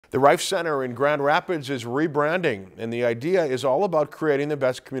The Reif Center in Grand Rapids is rebranding, and the idea is all about creating the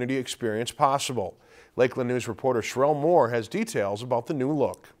best community experience possible. Lakeland News reporter Sherelle Moore has details about the new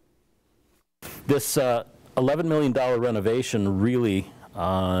look. This $11 million renovation really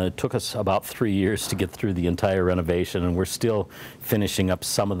took us about 3 years to get through the entire renovation, and we're still finishing up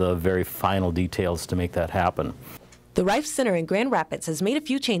some of the very final details to make that happen. The Reif Center in Grand Rapids has made a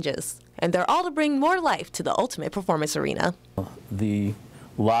few changes, and they're all to bring more life to the ultimate performance arena. The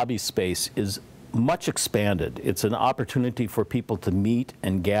lobby space is much expanded. It's an opportunity for people to meet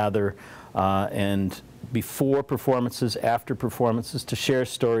and gather and before performances, after performances, to share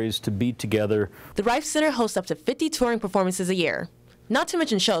stories, to be together. The Reif Center hosts up to 50 touring performances a year, not to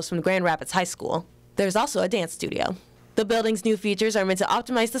mention shows from Grand Rapids High School. There's also a dance studio. The building's new features are meant to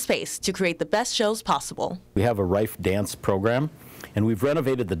optimize the space to create the best shows possible. We have a Reif dance program, and we've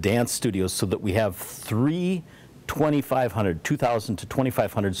renovated the dance studios so that we have 2,000 to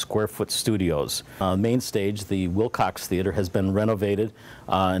 2,500 square foot studios. Main stage, the Wilcox Theater, has been renovated,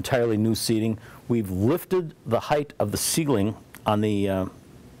 entirely new seating. We've lifted the height of the ceiling on the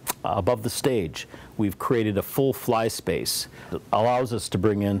above the stage. We've created a full fly space that allows us to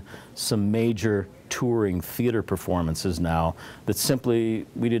bring in some major touring theater performances now that simply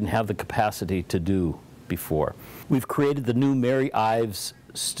we didn't have the capacity to do before. We've created the new Mary Ives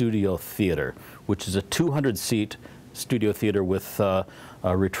Studio Theater, which is a 200-seat studio theater with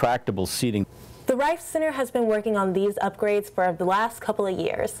retractable seating. The Reif Center has been working on these upgrades for the last couple of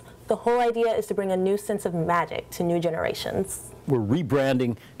years. The whole idea is to bring a new sense of magic to new generations. We're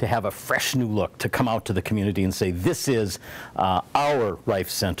rebranding to have a fresh new look, to come out to the community and say, this is our Reif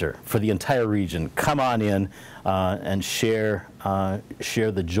Center for the entire region. Come on in and share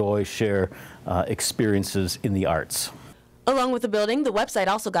the joy, share experiences in the arts. Along with the building, the website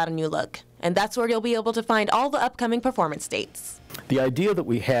also got a new look, and that's where you'll be able to find all the upcoming performance dates. The idea that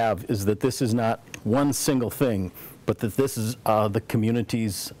we have is that this is not one single thing, but that this is the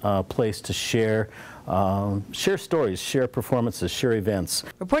community's place to share stories, share performances, share events.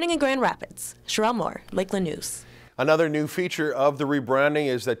 Reporting in Grand Rapids, Sherelle Moore, Lakeland News. Another new feature of the rebranding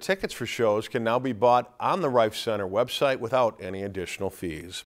is that tickets for shows can now be bought on the Reif Center website without any additional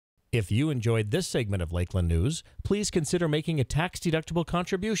fees. If you enjoyed this segment of Lakeland News, please consider making a tax-deductible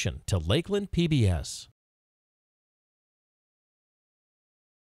contribution to Lakeland PBS.